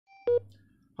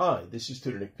Hi, this is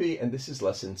Tutor Nick P, and this is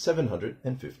lesson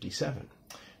 757.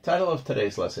 Title of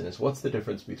today's lesson is What's the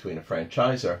Difference Between a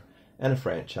Franchisor and a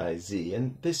Franchisee?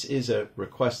 And this is a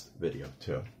request video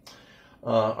too.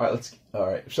 All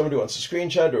right. If somebody wants to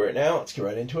screenshot it right now, let's get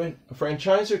right into it. A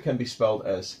franchisor can be spelled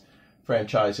as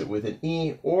franchisor with an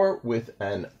E or with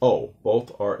an O.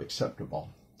 Both are acceptable.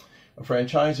 A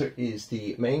franchisor is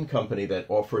the main company that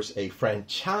offers a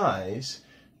franchise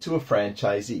to a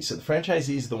franchisee. So the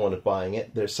franchisee is the one who's buying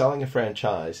it. They're selling a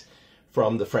franchise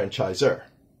from the franchisor.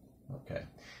 Okay.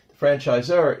 The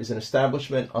franchisor is an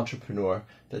establishment entrepreneur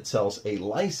that sells a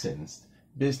licensed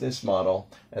business model,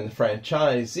 and the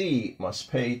franchisee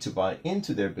must pay to buy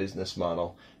into their business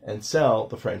model and sell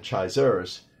the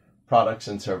franchisor's products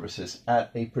and services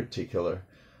at a particular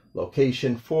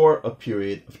location for a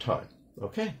period of time.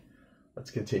 Okay, let's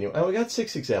continue. And we got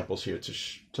 6 examples here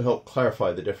to help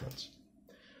clarify the difference.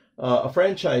 A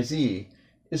franchisee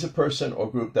is a person or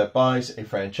group that buys a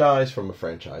franchise from a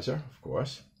franchisor, of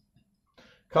course.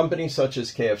 Companies such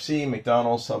as KFC,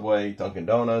 McDonald's, Subway, Dunkin'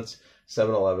 Donuts,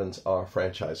 7-Elevens are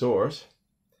franchisors.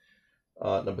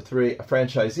 Number 3, a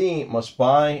franchisee must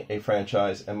buy a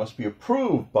franchise and must be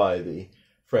approved by the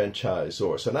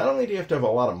franchisor. So not only do you have to have a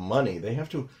lot of money, they have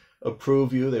to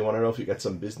approve you. They want to know if you got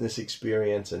some business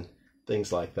experience and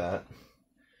things like that.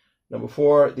 Number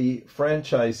 4, the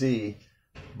franchisee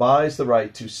buys the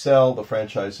right to sell the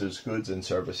franchisor's goods and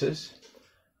services.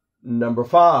 Number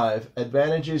 5,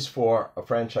 advantages for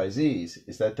franchisees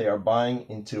is that they are buying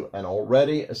into an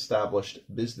already established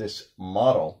business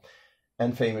model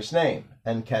and famous name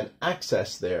and can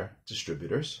access their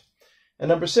distributors. And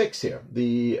number 6 here,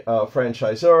 the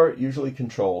franchisor usually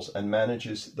controls and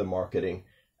manages the marketing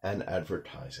and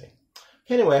advertising.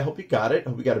 Anyway, I hope you got it. I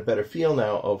hope you got a better feel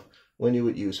now of when you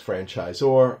would use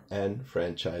franchisor and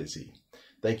franchisee.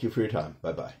 Thank you for your time.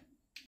 Bye-bye.